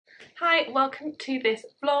Hi, welcome to this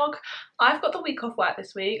vlog. I've got the week off work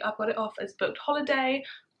this week. I've got it off as booked holiday.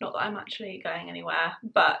 Not that I'm actually going anywhere,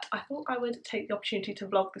 but I thought I would take the opportunity to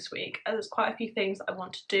vlog this week as there's quite a few things I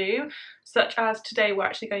want to do, such as today we're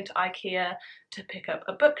actually going to Ikea to pick up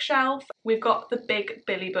a bookshelf. We've got the big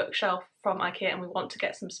Billy bookshelf from Ikea and we want to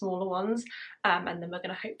get some smaller ones, and then we're going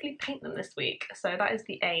to hopefully paint them this week. So that is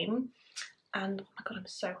the aim. And oh my god, I'm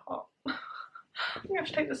so hot. I think I have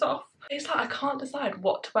to take this off. It's like I can't decide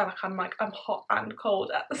what to wear. I'm hot and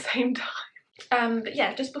cold at the same time. But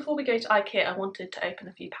yeah, just before we go to Ikea, I wanted to open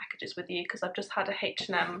a few packages with you because I've just had a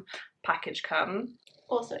H&M package come.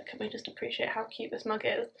 Also, can we just appreciate how cute this mug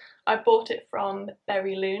is? I bought it from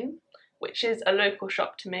Berry Loon, which is a local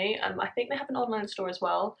shop to me. I think they have an online store as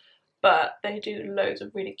well, but they do loads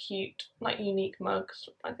of really cute, like, unique mugs.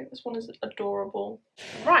 I think this one is adorable.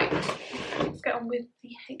 Right, let's get on with the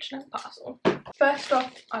H&M parcel. First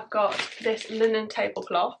off, I've got this linen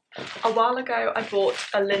tablecloth. A while ago I bought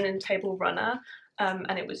a linen table runner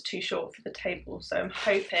and it was too short for the table, so I'm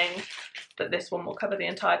hoping that this one will cover the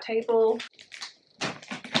entire table.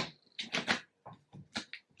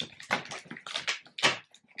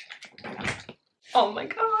 Oh my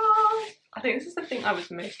god! I think this is the thing I was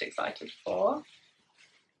most excited for.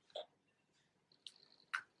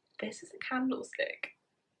 This is a candlestick.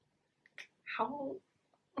 How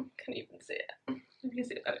can you even see it? You can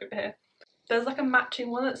see it over here. There's like a matching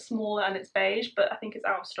one that's smaller and it's beige, but I think it's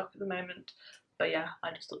out of stock at the moment. But yeah,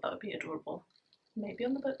 I just thought that would be adorable. Maybe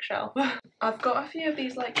on the bookshelf. I've got a few of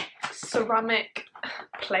these like ceramic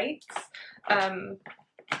plates.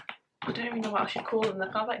 I don't even know what I should call them.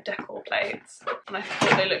 They're kind of like decor plates, and I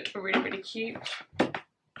thought they looked really cute.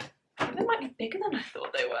 They might be bigger than I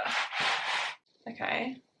thought they were.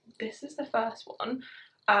 Okay, this is the first one,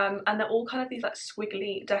 and they're all kind of these like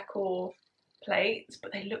squiggly decor plates,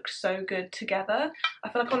 but they look so good together. I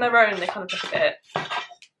feel like on their own they kind of look a bit,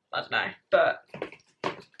 I don't know, but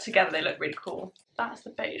together they look really cool. That's the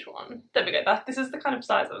beige one. There we go. This is the kind of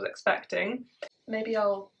size I was expecting. Maybe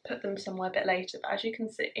I'll put them somewhere a bit later, but as you can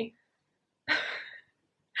see,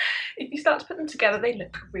 if you start to put them together, they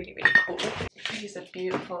look really cool. These are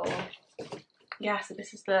beautiful. Yeah, so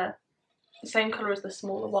this is the same colour as the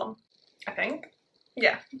smaller one, I think.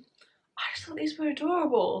 Yeah. I just thought these were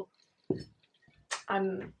adorable.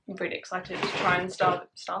 I'm really excited to try and style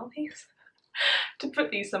these. To put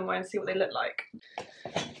these somewhere and see what they look like.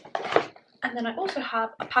 And then I also have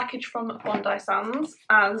a package from Bondi Sands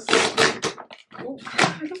as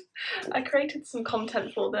I created some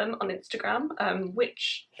content for them on Instagram,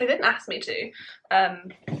 which they didn't ask me to.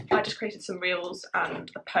 I just created some reels and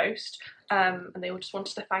a post, and they all just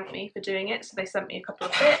wanted to thank me for doing it, so they sent me a couple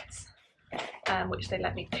of bits, which they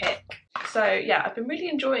let me pick. So yeah, I've been really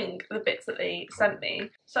enjoying the bits that they sent me.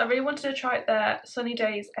 So I really wanted to try their Sunny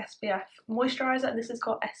Days SPF moisturiser, and this has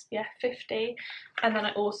got SPF 50, and then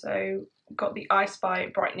I also got the I Spy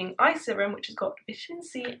Brightening Eye Serum, which has got vitamin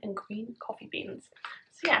C and green coffee beans.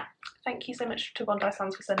 So yeah, thank you so much to Bondi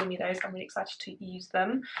Sands for sending me those. I'm really excited to use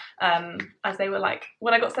them. As they were like,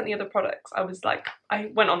 when I got sent the other products, I was like,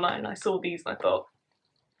 I went online and I saw these and I thought,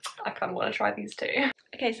 I kind of want to try these too.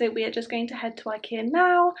 Okay, so we are just going to head to Ikea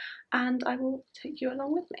now and I will take you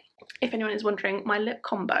along with me. If anyone is wondering, my lip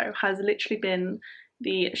combo has literally been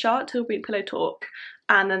the Charlotte Tilbury Pillow Talk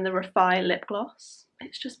and then the Refi lip gloss.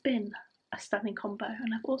 It's just been a stunning combo,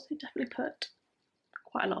 and I've also definitely put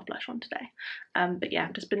quite a lot of blush on today. But yeah,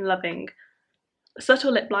 I've just been loving a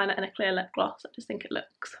subtle lip liner and a clear lip gloss. I just think it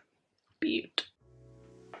looks beaut.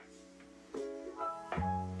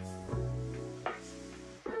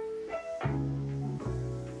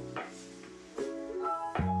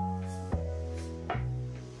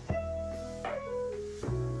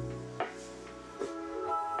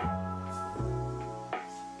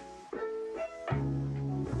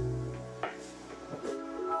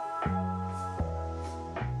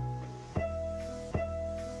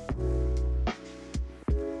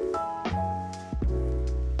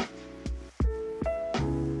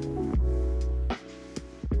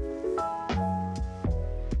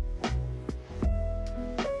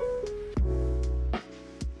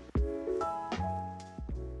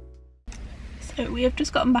 So we have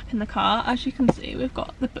just gotten back in the car. As you can see, we've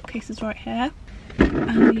got the bookcases right here,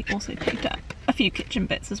 and we also picked up a few kitchen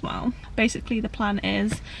bits as well. Basically the plan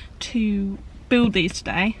is to build these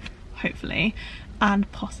today, hopefully,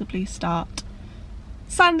 and possibly start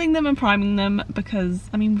sanding them and priming them, because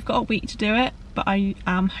I mean we've got a week to do it, but I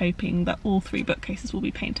am hoping that all 3 bookcases will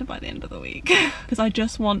be painted by the end of the week because I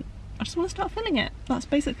just want to start filling it. That's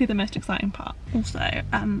basically the most exciting part. Also, I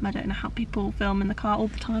don't know how people film in the car all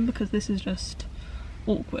the time because this is just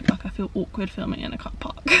awkward. Like, I feel awkward filming in a car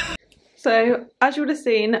park. So as you would have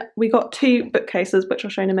seen, we got 2 bookcases, which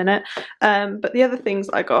I'll show in a minute. But the other things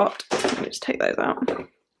I got, let me just take those out.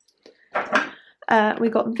 We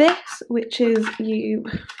got this, which is you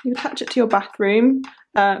attach it to your bathroom,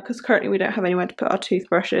 because currently we don't have anywhere to put our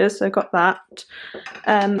toothbrushes, so I got that.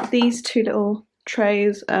 These 2 little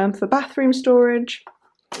trays for bathroom storage.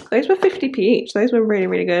 Those were 50p each. Those were really,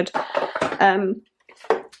 really good.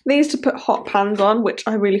 These to put hot pans on, which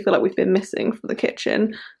I really feel like we've been missing from the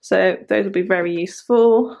kitchen, so those would be very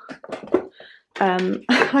useful.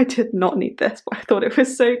 I did not need this, but I thought it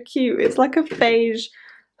was so cute. It's like a beige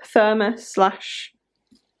thermos slash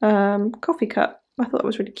coffee cup. I thought it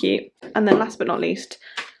was really cute. And then last but not least,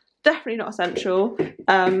 definitely not essential,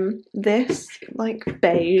 this like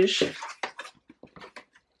beige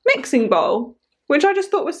mixing bowl, which I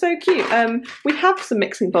just thought was so cute. We have some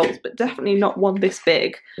mixing bowls, but definitely not one this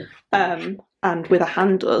big, and with a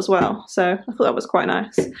handle as well. So I thought that was quite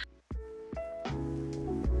nice.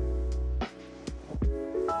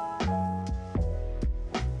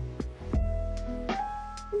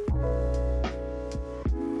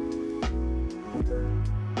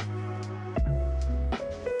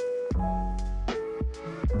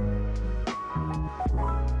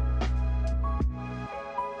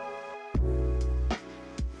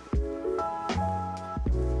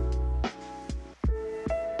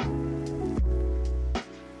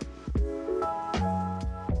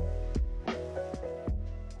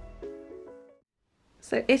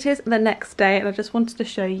 So it is the next day, and I just wanted to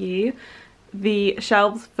show you the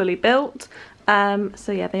shelves fully built.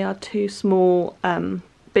 So yeah, they are 2 small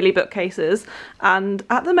Billy bookcases, and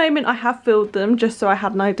at the moment I have filled them just so I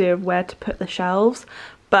had an idea of where to put the shelves.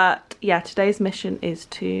 But yeah, today's mission is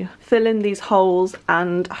to fill in these holes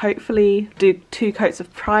and hopefully do 2 coats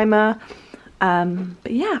of primer.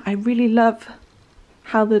 But yeah, I really love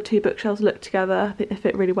how the 2 bookshelves look together. I think they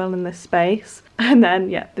fit really well in this space. And then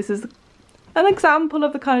yeah, this is an example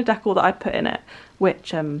of the kind of decor that I'd put in it,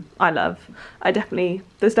 which I love. There's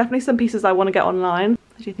definitely some pieces I want to get online.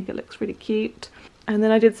 I do think it looks really cute. And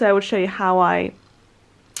then I did say I would show you how I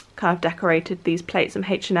kind of decorated these plates from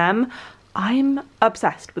H&M. I'm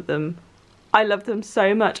obsessed with them. I love them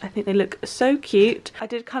so much. I think they look so cute. I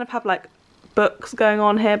did kind of have like books going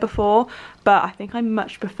on here before, but I think I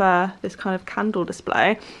much prefer this kind of candle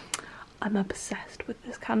display. I'm obsessed with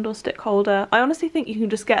this candlestick holder. I honestly think you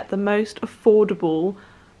can just get the most affordable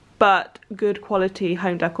but good quality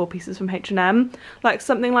home decor pieces from H&M. Like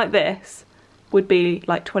something like this would be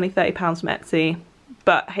like 20-30 pounds from Etsy,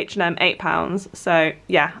 but H&M £8. So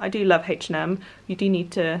yeah, I do love H&M. You do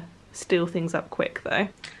need to steal things up quick though.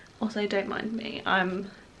 Also, don't mind me,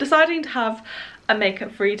 I'm deciding to have a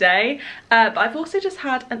makeup free day, but I've also just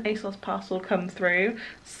had an Asos parcel come through,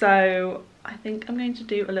 so I think I'm going to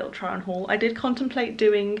do a little try on haul. I did contemplate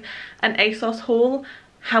doing an Asos haul,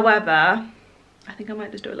 however I think I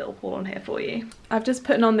might just do a little haul on here for you. I've just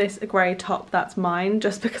put on this grey top that's mine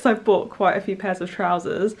just because I've bought quite a few pairs of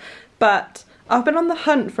trousers, but I've been on the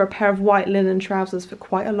hunt for a pair of white linen trousers for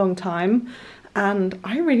quite a long time, and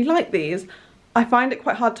I really like these. I find it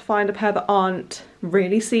quite hard to find a pair that aren't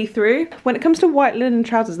really see-through. When it comes to white linen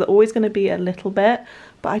trousers, they're always going to be a little bit,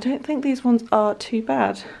 but I don't think these ones are too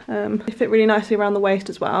bad. They fit really nicely around the waist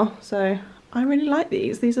as well, so I really like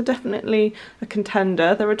these. These are definitely a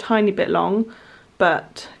contender. They're a tiny bit long,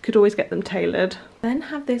 but could always get them tailored. Then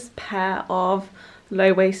have this pair of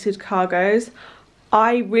low-waisted cargos.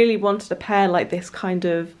 I really wanted a pair like this kind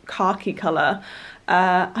of khaki colour.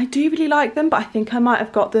 I do really like them, but I think I might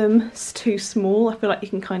have got them too small. I feel like you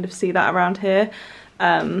can kind of see that around here.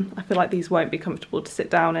 I feel like these won't be comfortable to sit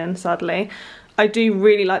down in, sadly. I do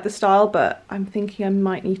really like the style, but I'm thinking I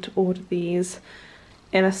might need to order these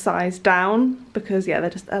in a size down because yeah, they're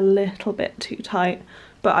just a little bit too tight,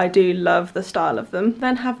 but I do love the style of them.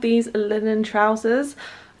 Then have these linen trousers.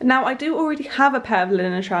 Now I do already have a pair of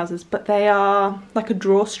linen trousers, but they are like a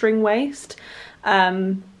drawstring waist,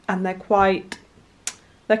 and they're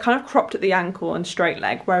kind of cropped at the ankle and straight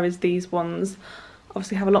leg, whereas these ones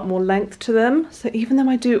obviously have a lot more length to them. So even though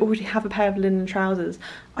I do already have a pair of linen trousers,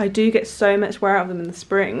 I do get so much wear out of them in the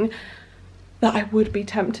spring that I would be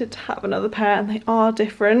tempted to have another pair, and they are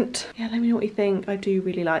different. Yeah, let me know what you think. I do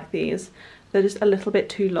really like these. They're just a little bit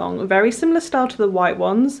too long. Very similar style to the white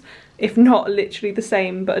ones, if not literally the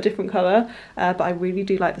same but a different colour, but I really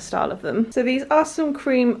do like the style of them. So these are some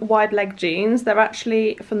cream wide leg jeans. They're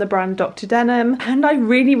actually from the brand Dr. Denim, and I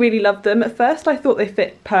really love them. At first I thought they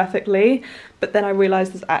fit perfectly, but then I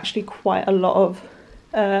realised there's actually quite a lot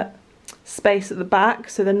of space at the back,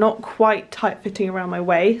 so they're not quite tight fitting around my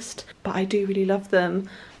waist, but I do really love them.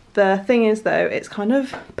 The thing is though, it's kind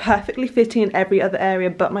of perfectly fitting in every other area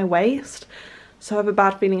but my waist. So I have a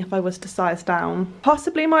bad feeling if I was to size down,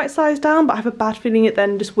 possibly might size down, but I have a bad feeling it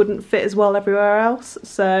then just wouldn't fit as well everywhere else.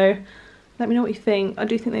 So let me know what you think. I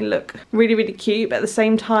do think they look really, really cute, but at the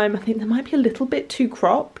same time, I think they might be a little bit too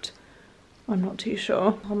cropped. I'm not too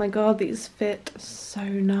sure. Oh my god, these fit so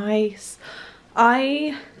nice.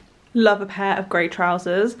 I love a pair of grey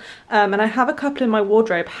trousers, and I have a couple in my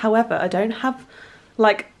wardrobe. However, I don't have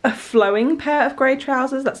like a flowing pair of grey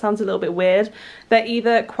trousers. That sounds a little bit weird. They're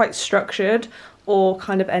either quite structured or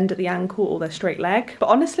kind of end at the ankle, or they're straight leg. But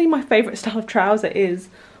honestly, my favourite style of trouser is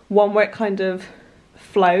one where it kind of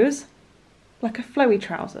flows. Like a flowy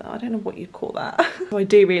trouser, I don't know what you'd call that. So I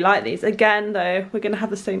do really like these. Again though, we're gonna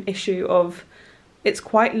have the same issue of it's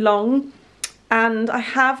quite long, and I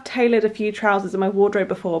have tailored a few trousers in my wardrobe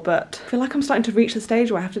before, but I feel like I'm starting to reach the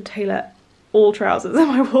stage where I have to tailor all trousers in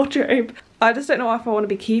my wardrobe. I just don't know if I want to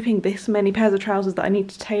be keeping this many pairs of trousers that I need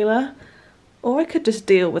to tailor, or I could just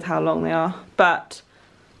deal with how long they are, but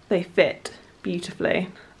they fit beautifully.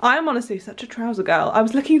 I am honestly such a trouser girl. I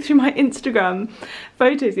was looking through my Instagram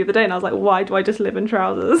photos the other day and I was like, why do I just live in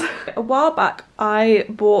trousers? A while back I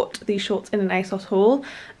bought these shorts in an Asos haul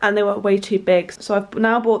and they were way too big. So I've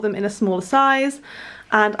now bought them in a smaller size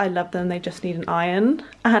and I love them. They just need an iron.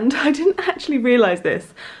 And I didn't actually realise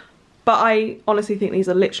this, but I honestly think these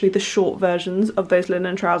are literally the short versions of those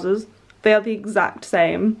linen trousers. They are the exact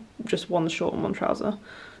same, just one short and one trouser.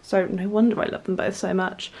 So no wonder I love them both so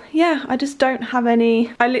much. Yeah, I just don't have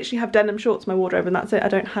any, I literally have denim shorts in my wardrobe and that's it. I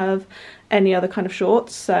don't have any other kind of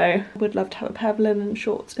shorts, so I would love to have a pair of linen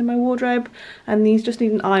shorts in my wardrobe, and these just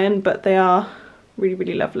need an iron, but they are really,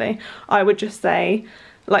 really lovely. I would just say,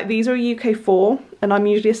 like, these are a UK 4 and I'm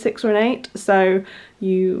usually a 6 or an 8, so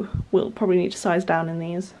you will probably need to size down in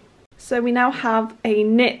these. So we now have a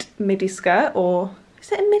knit midi skirt, or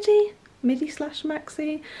is it a midi? Midi slash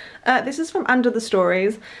maxi. This is from Under the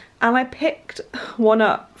Stories, and I picked one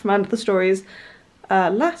up from Under the Stories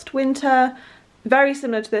last winter, very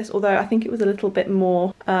similar to this, although I think it was a little bit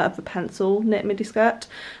more of a pencil knit midi skirt,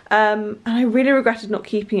 and I really regretted not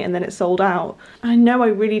keeping it, and then it sold out. I know I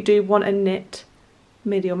really do want a knit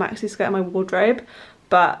midi or maxi skirt in my wardrobe,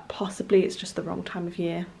 but possibly it's just the wrong time of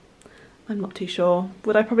year. I'm not too sure.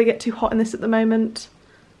 Would I probably get too hot in this at the moment?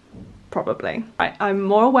 Probably. Right, I'm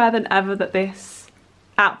more aware than ever that this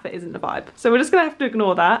outfit isn't a vibe, so we're just gonna have to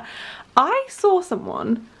ignore that. I saw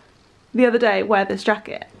someone the other day wear this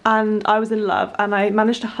jacket and I was in love, and I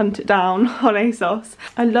managed to hunt it down on Asos.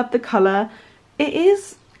 I love the colour.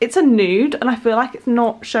 It's a nude, and I feel like it's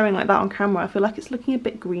not showing like that on camera. I feel like it's looking a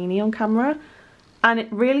bit greeny on camera, and it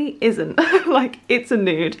really isn't. Like, it's a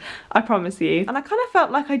nude, I promise you. And I kind of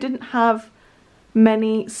felt like I didn't have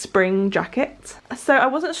many spring jackets, so I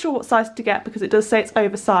wasn't sure what size to get because it does say it's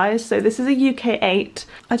oversized. So this is a UK 8.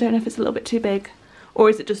 I don't know if it's a little bit too big, or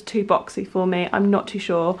is it just too boxy for me? I'm not too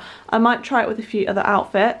sure. I might try it with a few other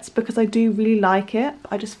outfits because I do really like it,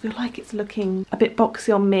 but I just feel like it's looking a bit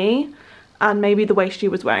boxy on me, and maybe the way she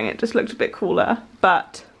was wearing it just looked a bit cooler.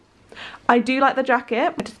 But I do like the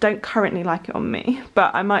jacket, I just don't currently like it on me,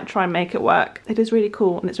 but I might try and make it work. It is really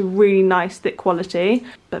cool and it's a really nice thick quality,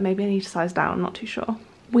 but maybe I need to size down, I'm not too sure.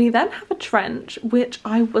 We then have a trench, which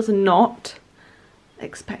I was not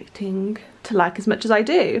expecting to like as much as I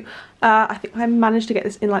do. I think I managed to get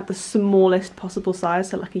this in like the smallest possible size,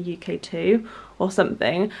 so like a UK 2 or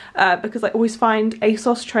something, because I always find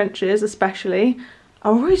Asos trenches especially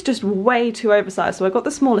are always just way too oversized, so I got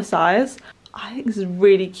the smaller size. I think this is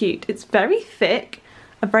really cute. It's very thick,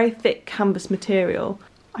 a very thick canvas material.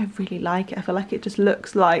 I really like it. I feel like it just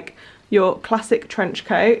looks like your classic trench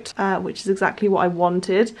coat, which is exactly what I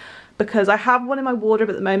wanted, because I have one in my wardrobe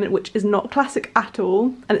at the moment which is not classic at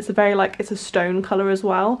all, and it's a very it's a stone colour as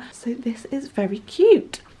well. So this is very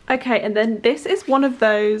cute. Okay, and then this is one of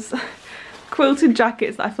those quilted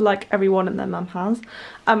jackets that I feel like everyone and their mum has,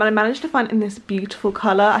 and I managed to find it in this beautiful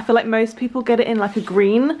colour. I feel like most people get it in like a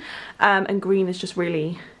green, and green is just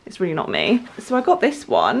really, it's really not me. So I got this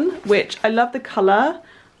one, which I love the colour.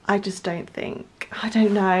 I just don't think, I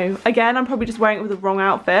don't know. Again, I'm probably just wearing it with the wrong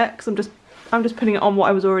outfit because I'm just putting it on what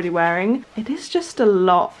I was already wearing. It is just a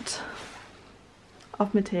lot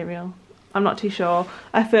of material. I'm not too sure.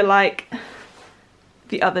 I feel like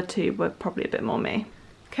the other two were probably a bit more me.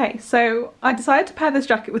 Okay, so I decided to pair this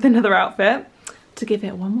jacket with another outfit to give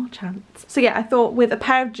it one more chance. So yeah, I thought with a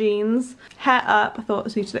pair of jeans, hair up, I thought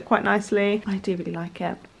it suited it quite nicely. I do really like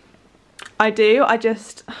it. I do,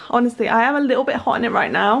 honestly, I am a little bit hot in it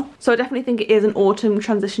right now. So I definitely think it is an autumn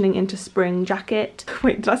transitioning into spring jacket.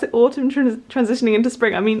 Wait, did I say autumn transitioning into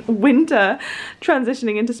spring? I mean winter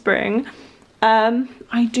transitioning into spring.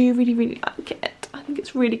 I do really like it. I think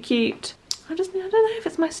it's really cute. I don't know if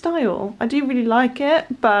it's my style. I do really like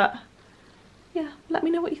it, but yeah, let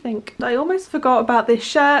me know what you think. I almost forgot about this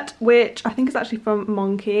shirt, which I think is actually from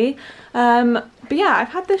Monkey. But yeah, I've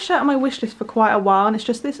had this shirt on my wish list for quite a while, and it's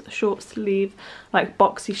just this short sleeve, like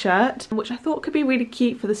boxy shirt, which I thought could be really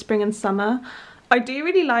cute for the spring and summer. I do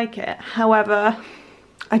really like it. However,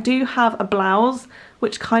 I do have a blouse,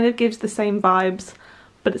 which kind of gives the same vibes,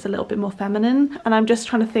 but it's a little bit more feminine, and I'm just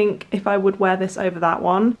trying to think if I would wear this over that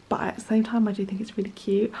one. But at the same time, I do think it's really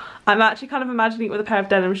cute. I'm actually kind of imagining it with a pair of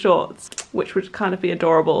denim shorts, which would kind of be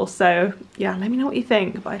adorable. So yeah, let me know what you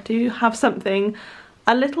think. But I do have something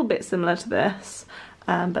a little bit similar to this,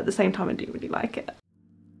 but at the same time I do really like it.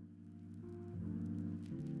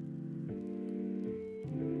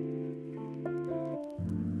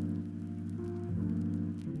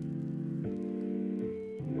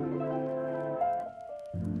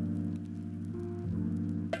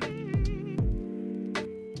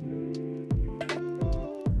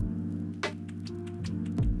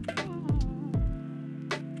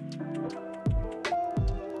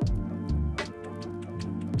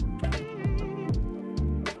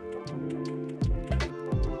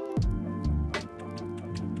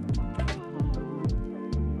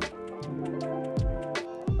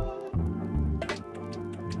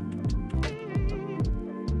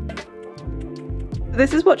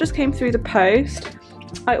 This is what just came through the post.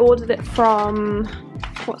 I ordered it from,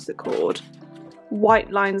 what's it called? White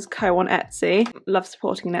Lines Co on Etsy. Love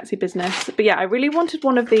supporting an Etsy business. But yeah, I really wanted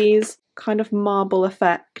one of these kind of marble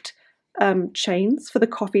effect chains for the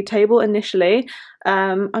coffee table initially.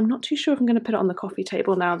 I'm not too sure if I'm going to put it on the coffee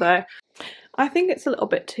table now though. I think it's a little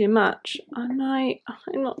bit too much. I'm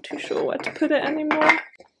not too sure where to put it anymore.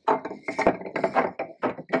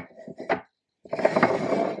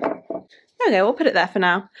 Okay, we'll put it there for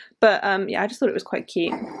now. But yeah, I just thought it was quite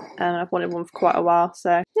cute, and I've wanted one for quite a while.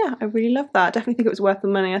 So yeah, I really love that. I definitely think it was worth the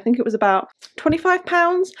money. I think it was about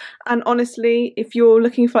 £25. And honestly, if you're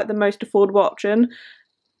looking for like the most affordable option,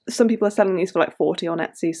 some people are selling these for like 40 on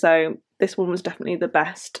Etsy. So this one was definitely the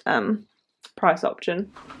best price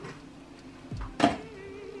option.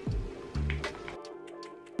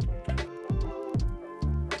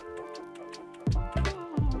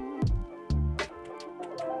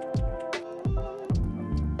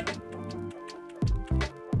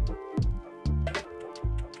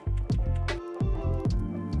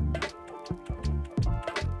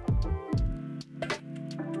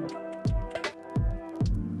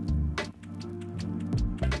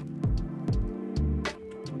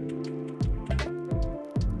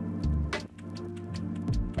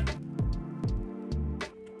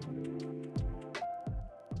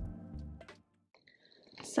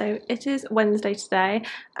 So it is Wednesday today,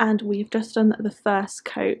 and we've just done the first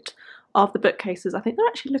coat of the bookcases. I think they're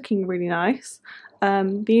actually looking really nice.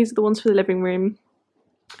 These are the ones for the living room,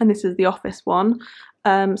 and this is the office one.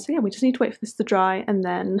 So yeah, we just need to wait for this to dry, and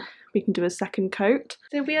then we can do a second coat.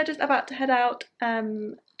 So we are just about to head out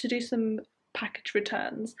to do some package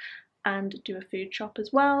returns and do a food shop as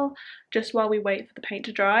well, just while we wait for the paint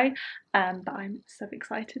to dry. But I'm so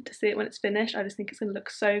excited to see it when it's finished. I just think it's going to look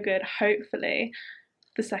so good. Hopefully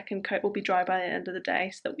the second coat will be dry by the end of the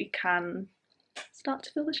day so that we can start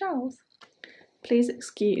to fill the shelves. Please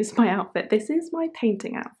excuse my outfit. This is my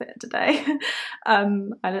painting outfit today. I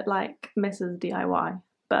look like Mrs. DIY,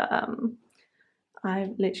 but I've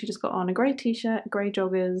literally just got on a grey t-shirt, grey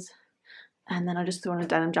joggers, and then I just threw on a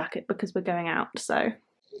denim jacket because we're going out, so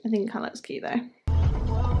I think it kind of looks cute though.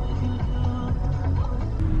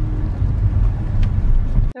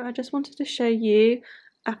 So I just wanted to show you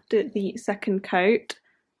after the second coat,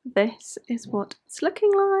 this is what it's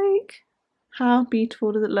looking like. How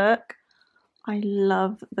beautiful does it look? I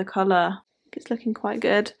love the colour. It's looking quite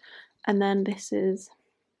good. And then this is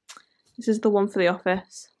the one for the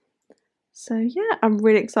office. So yeah, I'm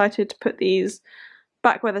really excited to put these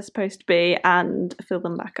back where they're supposed to be and fill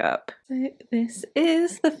them back up. So this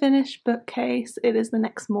is the finished bookcase. It is the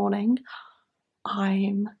next morning.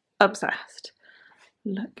 I'm obsessed.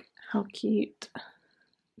 Look how cute. I'm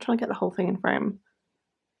trying to get the whole thing in frame.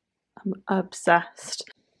 I'm obsessed.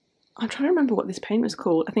 I'm trying to remember what this paint was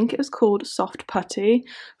called. I think it was called Soft Putty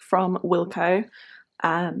from Wilko.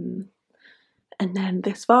 And then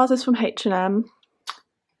this vase is from H&M.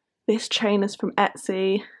 This chain is from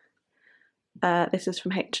Etsy. This is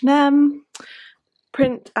from H&M.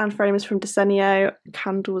 Print and frame is from Desenio.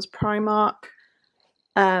 Candles Primark.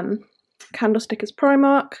 Candlestick is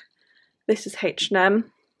Primark. This is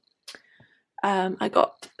H&M. I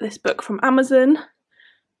got this book from Amazon.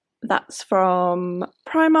 That's from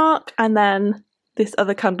Primark, and then this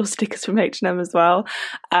other candle stick is from H&M as well.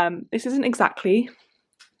 This isn't exactly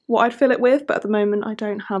what I'd fill it with, but at the moment I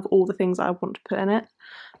don't have all the things I want to put in it.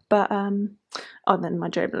 But oh, and then my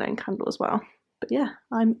journaling candle as well. But yeah,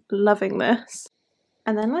 I'm loving this.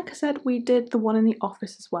 And then, like I said, we did the one in the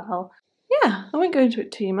office as well. Yeah, I won't go into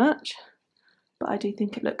it too much, but I do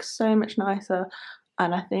think it looks so much nicer,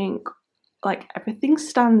 and I think like everything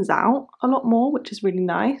stands out a lot more, which is really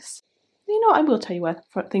nice. You know what, I will tell you where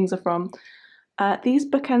things are from. These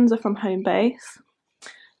bookends are from Homebase.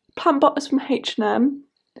 Plant Bot is from H&M.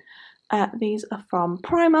 These are from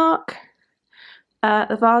Primark.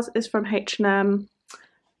 The vase is from H&M.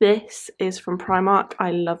 This is from Primark. I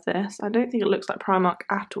love this. I don't think it looks like Primark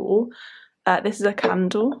at all. This is a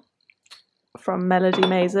candle from Melody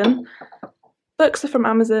Mason. Books are from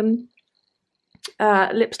Amazon.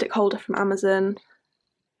 Lipstick holder from Amazon.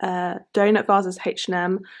 Donut vases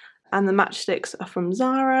H&M, and the matchsticks are from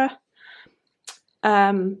Zara.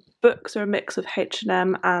 Books are a mix of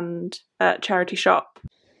H&M and Charity Shop.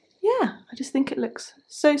 Yeah, I just think it looks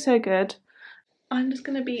so good. I'm just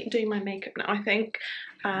going to be doing my makeup now, I think,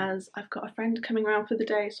 as I've got a friend coming around for the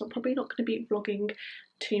day, so I'm probably not going to be vlogging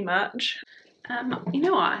too much. You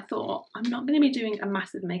know what, I thought I'm not going to be doing a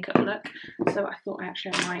massive makeup look, so I thought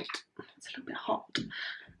actually I might, it's a little bit hot.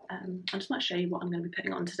 I just might show you what I'm going to be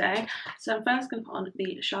putting on today. So I'm first going to put on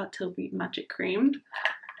the Charlotte Tilbury Magic Cream.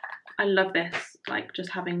 I love this, like just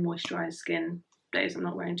having moisturised skin days I'm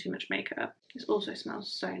not wearing too much makeup. This also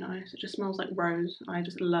smells so nice. It just smells like rose. I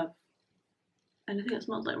just love anything that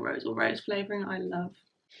smells like rose or rose flavouring, I love.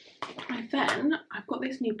 And then I've got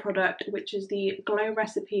this new product, which is the Glow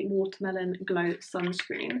Recipe Watermelon Glow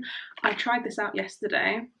Sunscreen. I tried this out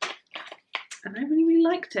yesterday and I really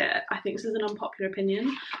liked it. I think this is an unpopular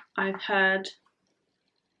opinion. I've heard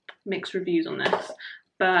mixed reviews on this,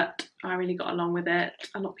 but I really got along with it.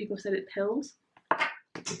 A lot of people said it pills.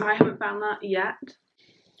 I haven't found that yet.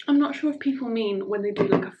 I'm not sure if people mean when they do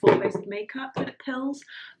like a full face of makeup that it pills,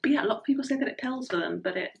 but yeah, a lot of people say that it pills for them,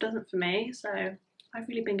 but it doesn't for me, so I've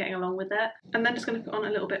really been getting along with it. And then just going to put on a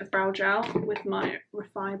little bit of brow gel with my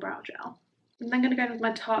Refy brow gel. And then going to go in with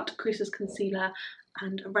my Tarte Creases Concealer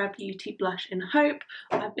and a Rare Beauty blush in Hope.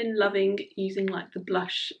 I've been loving using like the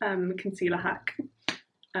blush concealer hack.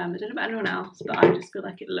 I don't know about anyone else, but I just feel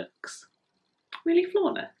like it looks really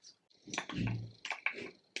flawless.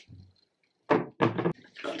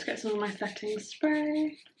 Forgot to get some of my setting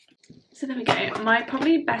spray. So there we go. My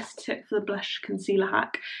probably best tip for the blush concealer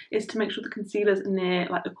hack is to make sure the concealer's near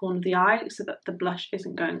like the corner of the eye so that the blush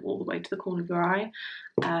isn't going all the way to the corner of your eye.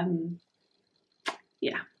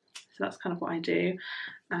 Yeah, so that's kind of what I do.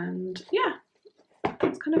 And yeah,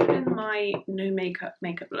 that's kind of been my no makeup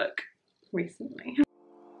look recently.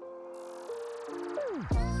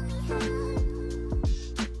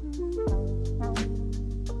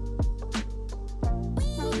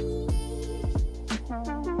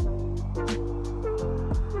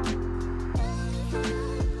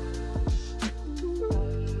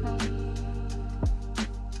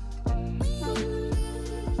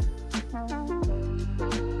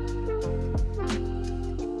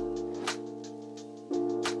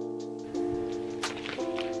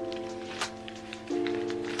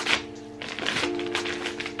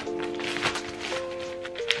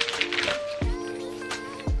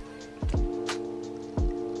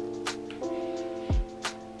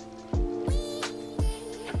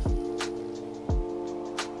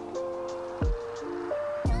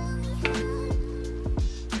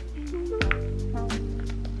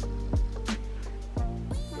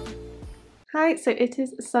 Hi, so it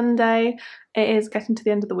is Sunday. It is getting to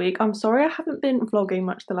the end of the week. I'm sorry I haven't been vlogging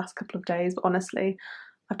much the last couple of days, but honestly,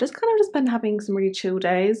 I've just been having some really chill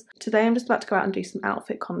days. Today I'm just about to go out and do some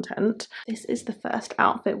outfit content. This is the first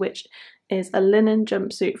outfit, which is a linen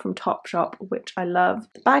jumpsuit from Topshop, which I love.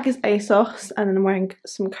 The bag is Asos, and then I'm wearing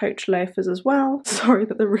some Coach loafers as well. Sorry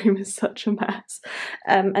that the room is such a mess.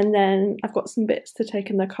 And then I've got some bits to take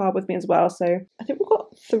in the car with me as well. So I think we've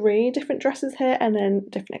got 3 different dresses here and then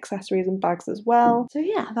different accessories and bags as well. So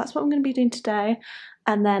yeah, that's what I'm going to be doing today.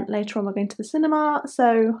 And then later on we're going to the cinema,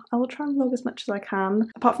 so I will try and vlog as much as I can.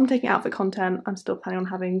 Apart from taking outfit content, I'm still planning on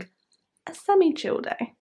having a semi-chill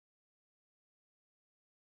day.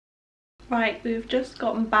 Right, we've just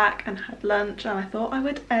gotten back and had lunch, and I thought I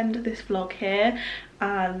would end this vlog here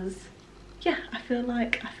as, yeah, I feel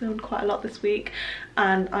like I filmed quite a lot this week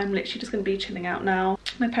and I'm literally just going to be chilling out now.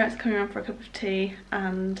 My parents are coming around for a cup of tea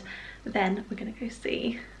and then we're going to go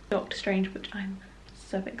see Doctor Strange, which I'm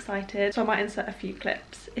so excited. So I might insert a few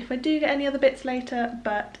clips if I do get any other bits later,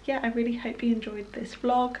 but yeah, I really hope you enjoyed this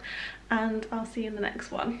vlog and I'll see you in the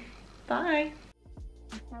next one. Bye!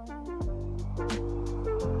 you.